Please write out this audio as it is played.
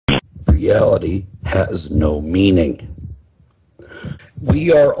reality has no meaning.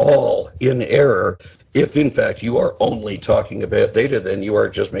 We are all in error. If, in fact, you are only talking about data, then you are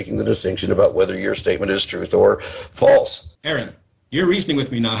just making the distinction about whether your statement is truth or false. Aaron, you're reasoning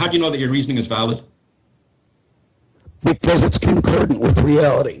with me now. How do you know that your reasoning is valid? Because it's concordant with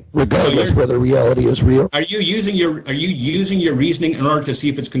reality, regardless whether reality is real. Are you using your reasoning in order to see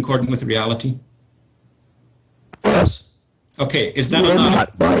if it's concordant with reality? Yes. Okay, is that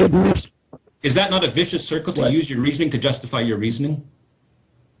not a vicious circle to use your reasoning to justify your reasoning?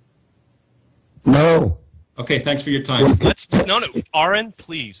 No. Okay, thanks for your time. No, Aron,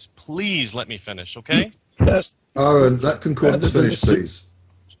 please let me finish, okay? Yes. Aron, let concordance finish, please.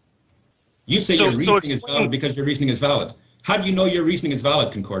 You say your reasoning is valid because your reasoning is valid. How do you know your reasoning is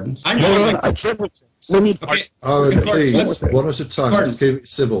valid, concordance? I'm Aron, please, one at a time. Let's keep it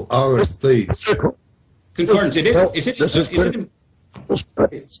civil. Aron, please. Concordance,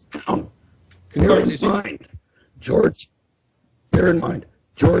 bear in mind,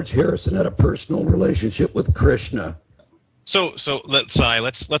 George Harrison had a personal relationship with Krishna. So let's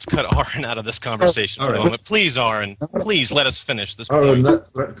cut Aron out of this conversation for a moment. Please, Aron, please let us finish this point. Aron,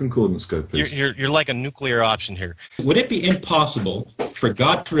 let concordance go, please. You're like a nuclear option here. Would it be impossible for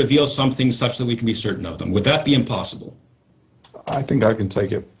God to reveal something such that we can be certain of them? Would that be impossible? I think I can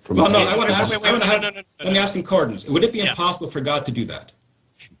take it from. Well, no, I want to ask. Let me ask concordance. Would it be impossible for God to do that?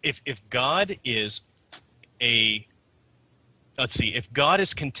 If God is if God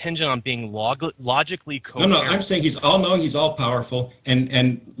is contingent on being logically coherent. No, I'm saying he's all-knowing, he's all-powerful,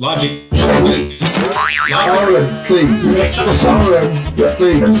 and logic. Aron, please. Aron, please.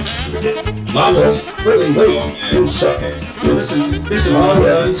 This is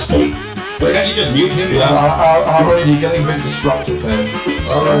all speak. Can't you just mute him? I'm already getting a bit disruptive there.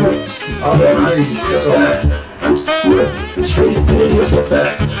 Aron, please. I'm straight opinion is a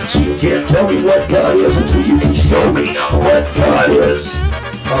fact. So you can't tell me what God is until you can show me what God is.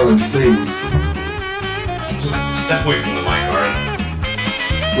 Aron, please. Just step away from the mic, Aron.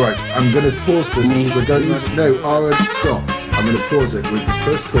 Right, I'm going to pause this. We're going. No, Aron, stop. I'm going to pause it. The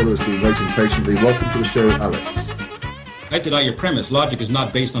first caller has been waiting patiently. Welcome to the show, Alex. I deny your premise. Logic is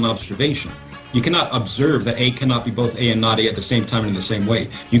not based on observation. You cannot observe that A cannot be both A and not A at the same time and in the same way.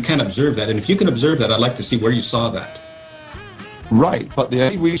 You can't observe that. And if you can observe that, I'd like to see where you saw that. Right, but the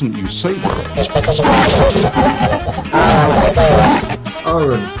only reason you say that is because of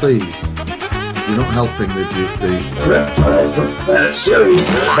Aron, please. You're not helping the reptiles of that series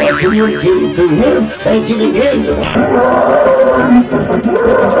are communicating through him and giving him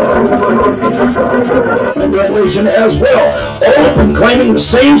and revelation as well. All of them claiming the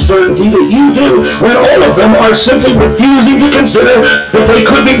same certainty that you do, when all of them are simply refusing to consider that they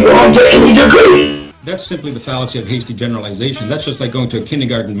could be wrong to any degree. That's simply the fallacy of hasty generalization. That's just like going to a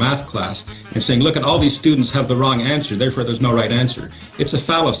kindergarten math class and saying, look, at all these students have the wrong answer, therefore there's no right answer. It's a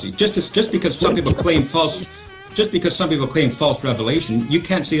fallacy. Just because some people claim false revelation, you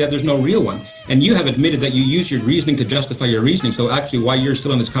can't say that there's no real one. And you have admitted that you use your reasoning to justify your reasoning, so actually why you're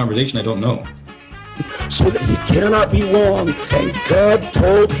still in this conversation, I don't know. So that he cannot be wrong, and God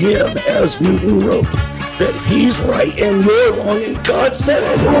told him, as Newton wrote, that he's right and you're wrong, and God said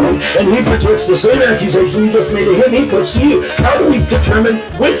it's wrong, and he projects the same accusation you just made to him, he puts to you. How do we determine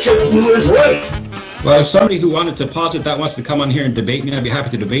which of you is right? Well, if somebody who wanted to posit that wants to come on here and debate me, I'd be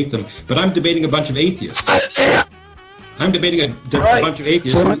happy to debate them, but I'm debating a bunch of atheists. I'm debating a bunch of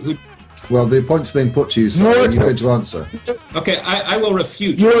atheists who... Well, the point's being put to you, so you're going to answer. Okay, I will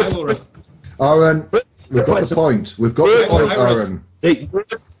refute. Aron, we've got the point. We've got the point, Aron.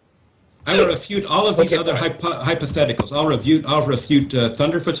 I will refute all of these other hypotheticals. I'll refute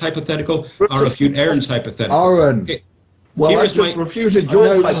Thunderfoot's hypothetical. I'll refute Aaron's hypothetical. Aron. Okay. Well, I just refuted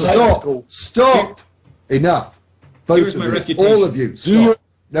your hypothetical. Stop! Enough. Here's my refutation. All of you, stop.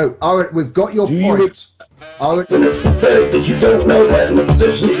 No, Aron, we've got your point. Aron. And it's pathetic that you don't know that in the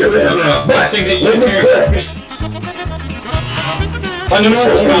position that you're in. No. But saying that let me I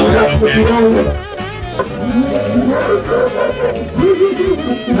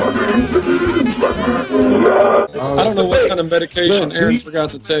don't know what kind of medication Aaron forgot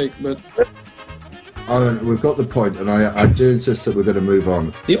to take, but... Aron, we've got the point, and I do insist that we're going to move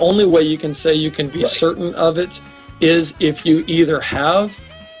on. The only way you can say you can be certain of it is if you either have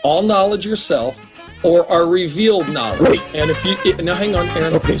all knowledge yourself or are revealed knowledge. And if you... Now, hang on,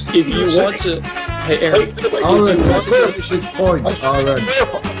 Aaron. If you want to... Hey, Aaron. Aron, let's finish his point, Aron.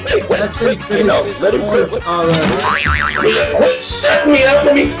 Let him finish his point, Aron. Quit setting me up.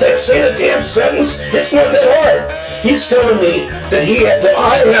 Let me say the damn sentence. It's not that hard. He's telling me that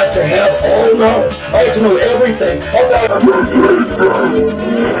I have to have all knowledge. I have to know everything.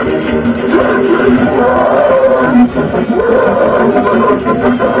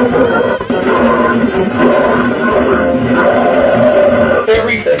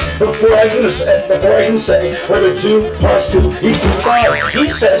 Everything before I can say whether 2 plus 2 equals 5. He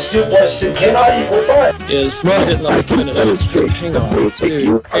says 2 plus 2 cannot equal 5. Is you didn't let me finish. Hang on,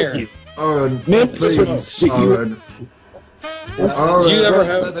 dude, Aaron. Aaron, please, Aaron. Do you ever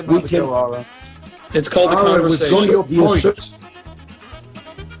have? It's called a conversation. We've got your point.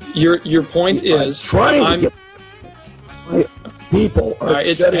 Your point is trying to get people are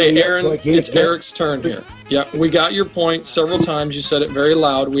hey, Aaron, it's Eric's turn here. Yeah, we got your point several times. You said it very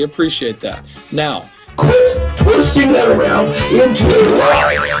loud. We appreciate that. Now, quit twisting that around into a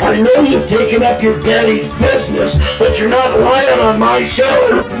lie. I know you've taken up your daddy's business, but you're not lying on my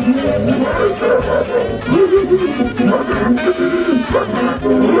show.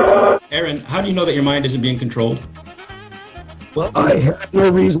 Aaron, how do you know that your mind isn't being controlled? Well, I have no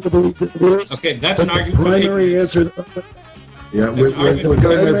reason to believe that it is. Okay, that's an argument for primary answer. Yeah, we're going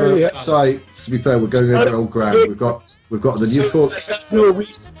over. Sorry, to be fair, we're going over old ground. We've got the new court. No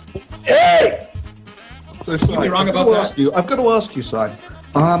reason. Hey! So, Si, you'd be wrong about that. I've got to ask you, Si.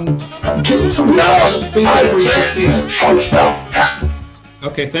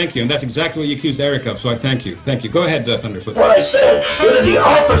 Okay, thank you, and that's exactly what you accused Eric of. So I thank you. Thank you. Go ahead, Thunderfoot. What I said, it is the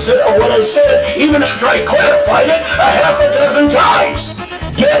opposite of what I said, even after I clarified it a 6 times.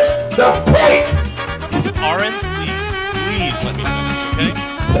 Get the point. Aron, please let me finish, okay?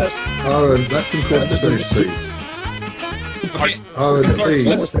 Yes. Aaron, that concordance finish, please. Aaron,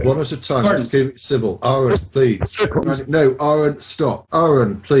 please, one at a time. Let's keep it civil. Aaron, please. No, Aaron, stop.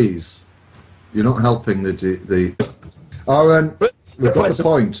 Aaron, please. You're not helping the. Aaron, we've got the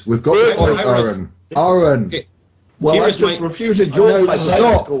point. We've got the point, Aaron. Aaron. Okay. Well, I just refuted your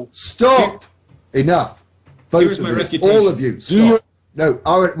Stop. Enough. Both of you. All of you. Stop. No,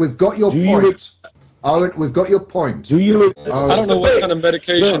 Aaron, we've got your point. Aaron, we've got your point. I don't know what kind of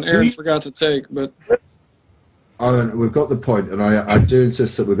medication Aaron forgot to take, but. Aaron, we've got the point, and I do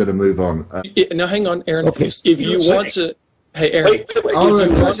insist that we're going to move on. Now, hang on, Aaron. Okay, if you want to... Hey, Aaron.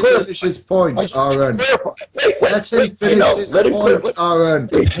 Aaron, let him finish his point, Aaron. Let him finish his point, Aaron.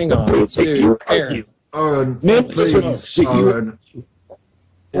 Hang on, dude. Aaron. Aaron, please, Aaron.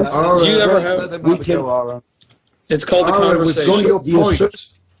 Do you ever have... It's called a conversation. We've got your point.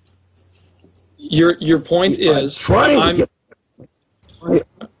 Your point is...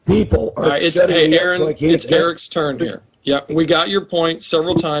 People are hey, Aaron, it's Eric's turn here. Yeah, we got your point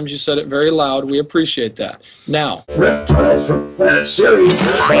several times. You said it very loud. We appreciate that. Now, reptiles from that series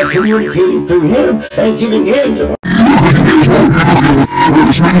by communicating through him and giving him the.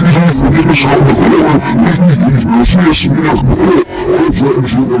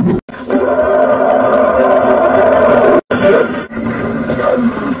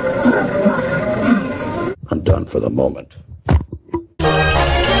 I'm done for the moment.